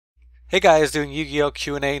Hey guys, doing Yu-Gi-Oh!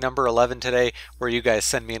 Q&A number 11 today, where you guys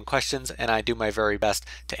send me in questions and I do my very best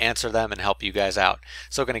to answer them and help you guys out.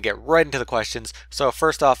 So we're going to get right into the questions. So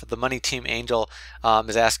first off, the Money Team Angel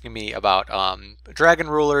is asking me about Dragon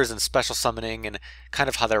Rulers and special summoning and kind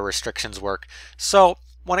of how their restrictions work. So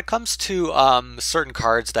when it comes to certain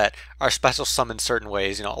cards that are special summoned certain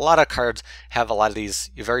ways, a lot of cards have a lot of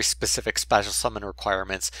these very specific special summon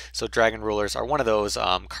requirements. So Dragon Rulers are one of those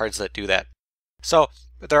cards that do that. So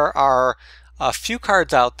there are a few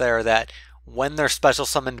cards out there that when they're special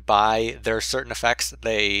summoned by their certain effects,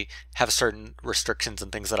 they have certain restrictions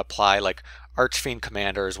and things that apply, like Archfiend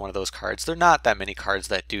Commander is one of those cards. There are not that many cards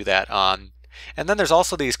that do that. And then there's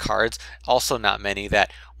also these cards, also not many,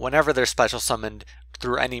 that whenever they're special summoned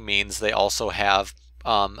through any means, they also have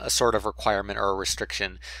a sort of requirement or a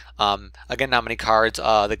restriction. Again, not many cards.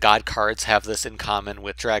 The God cards have this in common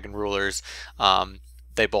with Dragon Rulers.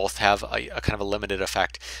 They both have a kind of a limited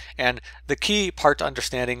effect. And the key part to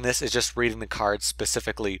understanding this is just reading the cards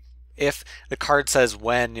specifically. If the card says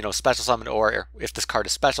when, special summoned, or if this card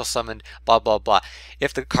is special summoned, blah, blah, blah.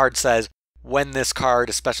 If the card says when this card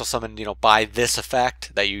is special summoned, by this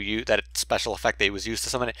effect that you use, that special effect that was used to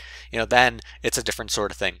summon it, then it's a different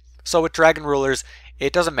sort of thing. So with Dragon Rulers,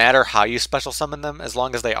 it doesn't matter how you special summon them, as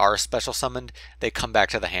long as they are special summoned, they come back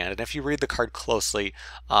to the hand. And if you read the card closely,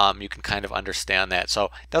 you can kind of understand that. So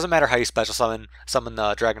it doesn't matter how you special summon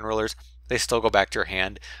the Dragon Rulers, they still go back to your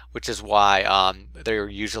hand, which is why they're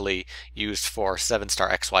usually used for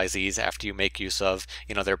 7-star XYZs after you make use of,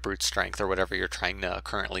 their brute strength or whatever you're trying to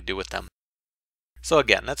currently do with them. So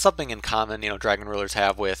again, that's something in common, Dragon Rulers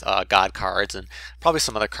have with God cards and probably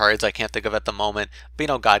some other cards I can't think of at the moment.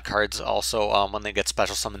 But God cards also, when they get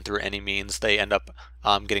special summoned through any means, they end up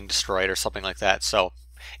getting destroyed or something like that. So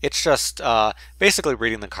it's just basically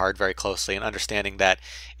reading the card very closely and understanding that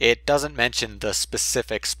it doesn't mention the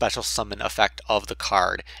specific special summon effect of the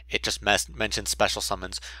card. It just mentions special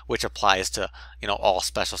summons, which applies to all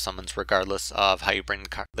special summons regardless of how you bring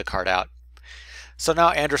the card out. So now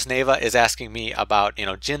Andres Neva is asking me about,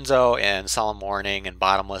 Jinzo and Solemn Warning and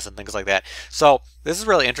Bottomless and things like that. So this is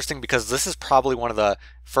really interesting because this is probably one of the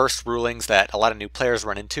first rulings that a lot of new players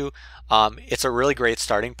run into. It's a really great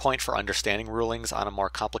starting point for understanding rulings on a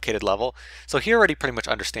more complicated level. So he already pretty much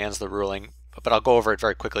understands the ruling, but I'll go over it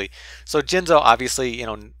very quickly. So Jinzo obviously,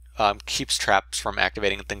 keeps traps from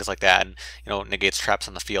activating and things like that, and, negates traps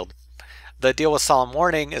on the field. The deal with Solemn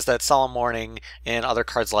Warning is that Solemn Warning and other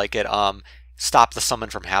cards like it, stop the summon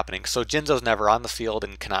from happening. So Jinzo's never on the field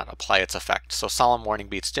and cannot apply its effect. So Solemn Warning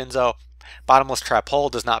beats Jinzo. Bottomless Trap Hole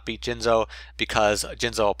does not beat Jinzo because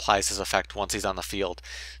Jinzo applies his effect once he's on the field.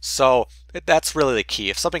 So that's really the key.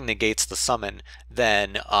 If something negates the summon,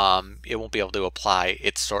 then it won't be able to apply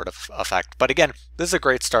its sort of effect. But again, this is a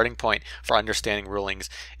great starting point for understanding rulings.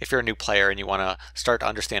 If you're a new player and you want to start to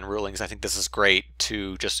understand rulings, I think this is great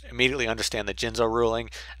to just immediately understand the Jinzo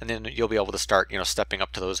ruling, and then you'll be able to start, stepping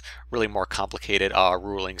up to those really more complicated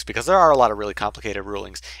rulings, because there are a lot of really complicated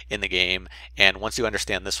rulings in the game. And once you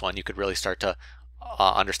understand this one, you could really start to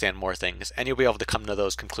understand more things, and you'll be able to come to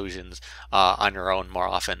those conclusions on your own more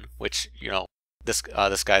often, which this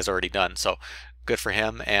guy's already done. So good for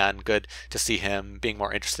him, and good to see him being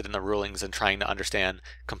more interested in the rulings and trying to understand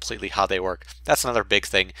completely how they work. That's another big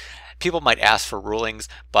thing. People might ask for rulings,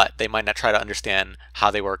 but they might not try to understand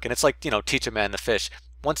how they work. And it's like, teach a man to fish.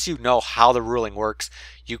 Once you know how the ruling works,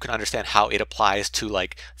 you can understand how it applies to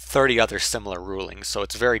like 30 other similar rulings. So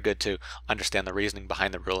it's very good to understand the reasoning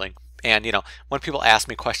behind the ruling. And when people ask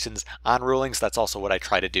me questions on rulings, that's also what I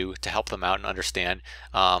try to do to help them out and understand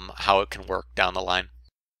how it can work down the line.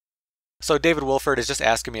 So David Wilford is just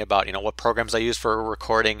asking me about what programs I use for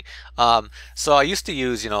recording. So I used to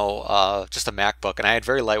use just a MacBook, and I had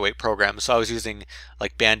very lightweight programs. So I was using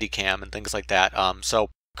like Bandicam and things like that. So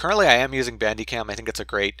currently I am using Bandicam. I think it's a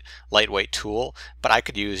great lightweight tool, but I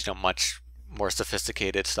could use much more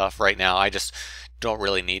sophisticated stuff right now. I just don't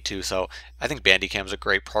really need to. So I think Bandicam is a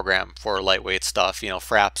great program for lightweight stuff.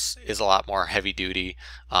 Fraps is a lot more heavy duty,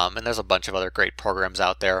 and there's a bunch of other great programs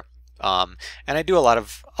out there. And I use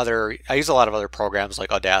a lot of other programs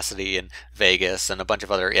like Audacity and Vegas and a bunch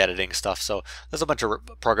of other editing stuff. So there's a bunch of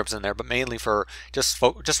programs in there, but mainly for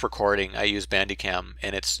just recording, I use Bandicam,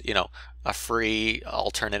 and it's a free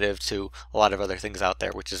alternative to a lot of other things out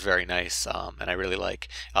there, which is very nice, and I really like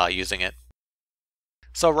using it.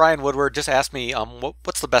 So Ryan Woodward just asked me,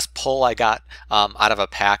 what's the best pull I got out of a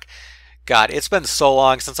pack? God, it's been so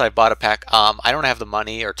long since I bought a pack. I don't have the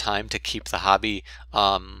money or time to keep the hobby,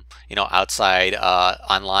 outside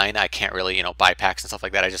online. I can't really, buy packs and stuff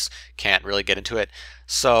like that. I just can't really get into it.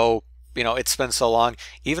 So, it's been so long.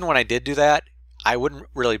 Even when I did do that, I wouldn't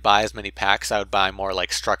really buy as many packs. I would buy more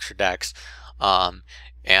like structure decks, um,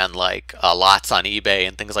 and like lots on eBay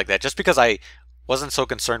and things like that, just because I wasn't so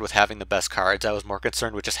concerned with having the best cards. I was more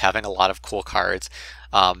concerned with just having a lot of cool cards.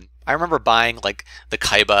 I remember buying like the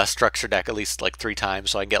Kaiba structure deck at least like 3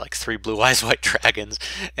 times so I can get like 3 Blue Eyes White Dragons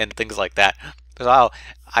and things like that. So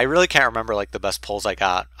I really can't remember like the best pulls I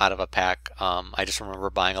got out of a pack. I just remember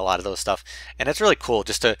buying a lot of those stuff, and it's really cool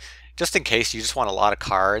just in case you just want a lot of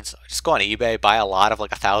cards, just go on eBay, buy a lot of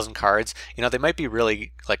like 1,000 cards. You know, they might be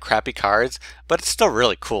really like crappy cards, but it's still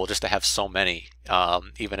really cool just to have so many,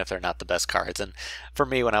 even if they're not the best cards. And for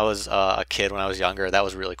me, when I was a kid, when I was younger, that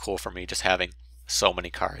was really cool for me, just having so many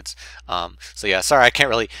cards. So yeah, sorry, I can't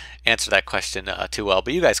really answer that question too well,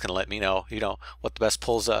 but you guys can let me know, what the best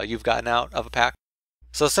pulls you've gotten out of a pack.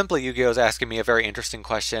 So Simply Yu-Gi-Oh is asking me a very interesting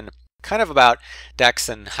question, kind of about decks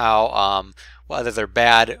and how whether they're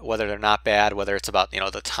bad, whether they're not bad, whether it's about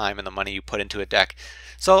the time and the money you put into a deck.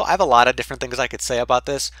 So I have a lot of different things I could say about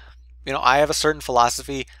this. I have a certain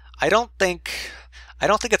philosophy. I don't think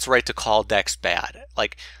it's right to call decks bad.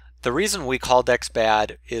 Like, the reason we call decks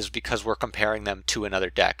bad is because we're comparing them to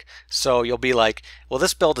another deck. So you'll be like, well,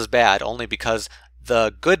 this build is bad only because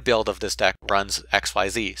the good build of this deck runs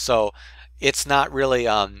XYZ. So it's not really,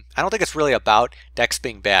 I don't think it's really about decks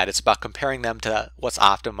being bad. It's about comparing them to what's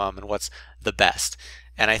optimum and what's the best.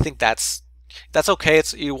 And I think that's okay.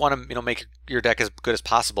 You want to make your deck as good as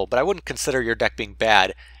possible, but I wouldn't consider your deck being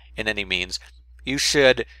bad in any means. You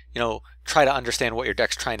should, try to understand what your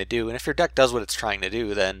deck's trying to do. And if your deck does what it's trying to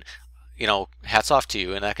do, then, hats off to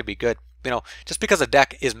you, and that could be good. Just because a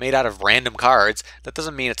deck is made out of random cards, that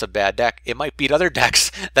doesn't mean it's a bad deck. It might beat other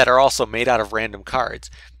decks that are also made out of random cards,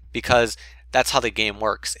 because that's how the game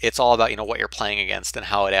works. It's all about, what you're playing against and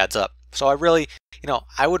how it adds up. So I really,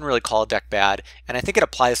 I wouldn't really call a deck bad, and I think it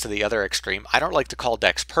applies to the other extreme. I don't like to call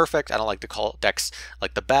decks perfect. I don't like to call decks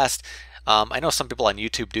like the best. I know some people on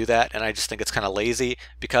YouTube do that, and I just think it's kind of lazy,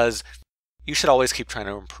 because you should always keep trying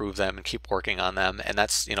to improve them and keep working on them, and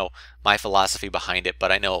that's my philosophy behind it.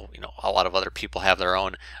 But I know a lot of other people have their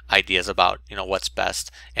own ideas about what's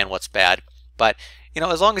best and what's bad. But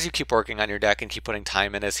as long as you keep working on your deck and keep putting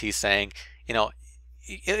time in, as he's saying,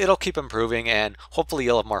 it'll keep improving, and hopefully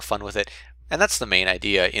you'll have more fun with it. And that's the main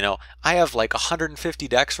idea. I have like 150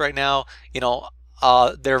 decks right now.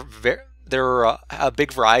 They're a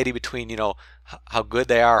big variety between how good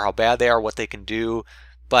they are, how bad they are, what they can do,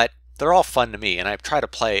 but they're all fun to me, and I try to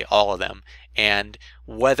play all of them. And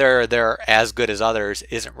whether they're as good as others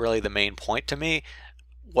isn't really the main point to me.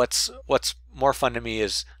 What's more fun to me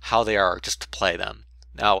is how they are just to play them.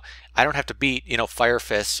 Now, I don't have to beat Fire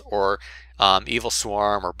Fists or Evil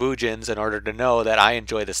Swarm or Boojins in order to know that I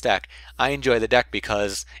enjoy this deck. I enjoy the deck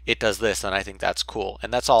because it does this, and I think that's cool,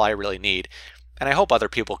 and that's all I really need. And I hope other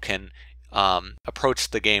people can approach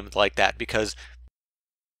the game like that, because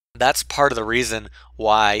that's part of the reason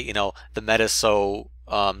why the meta is so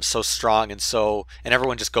strong, and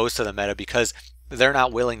everyone just goes to the meta, because they're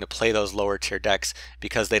not willing to play those lower tier decks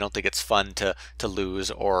because they don't think it's fun to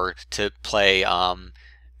lose, or to play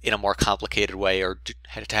in a more complicated way, or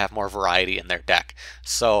to have more variety in their deck.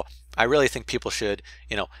 So I really think people should,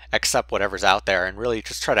 accept whatever's out there and really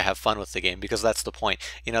just try to have fun with the game, because that's the point.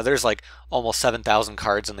 There's like almost 7,000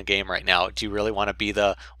 cards in the game right now. Do you really want to be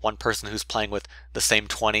the one person who's playing with the same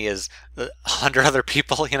 20 as 100 other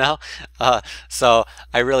people, So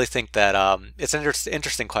I really think that it's an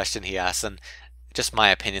interesting question he asks, and just my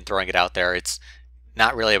opinion, throwing it out there. It's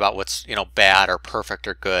not really about what's bad or perfect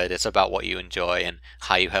or good. It's about what you enjoy and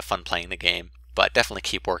how you have fun playing the game. But definitely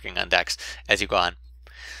keep working on decks as you go on.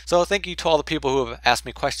 So thank you to all the people who have asked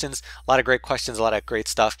me questions. A lot of great questions, a lot of great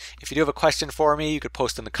stuff. If you do have a question for me, you could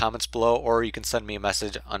post in the comments below, or you can send me a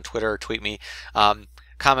message on Twitter or tweet me.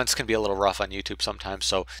 Comments can be a little rough on YouTube sometimes,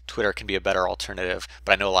 so Twitter can be a better alternative,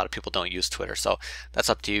 but I know a lot of people don't use Twitter, so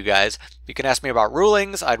that's up to you guys. You can ask me about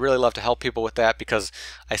rulings. I'd really love to help people with that, because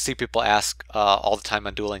I see people ask all the time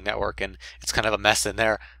on Dueling Network, and it's kind of a mess in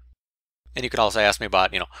there. And you can also ask me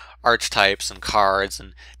about, archetypes and cards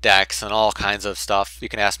and decks and all kinds of stuff. You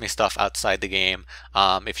can ask me stuff outside the game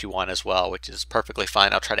if you want as well, which is perfectly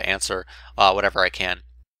fine. I'll try to answer whatever I can.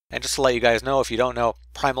 And just to let you guys know, if you don't know,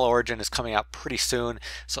 Primal Origin is coming out pretty soon,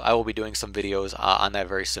 so I will be doing some videos on that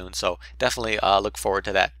very soon. So definitely look forward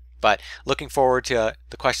to that. But looking forward to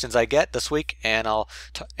the questions I get this week, and I'll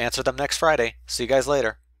answer them next Friday. See you guys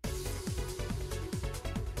later.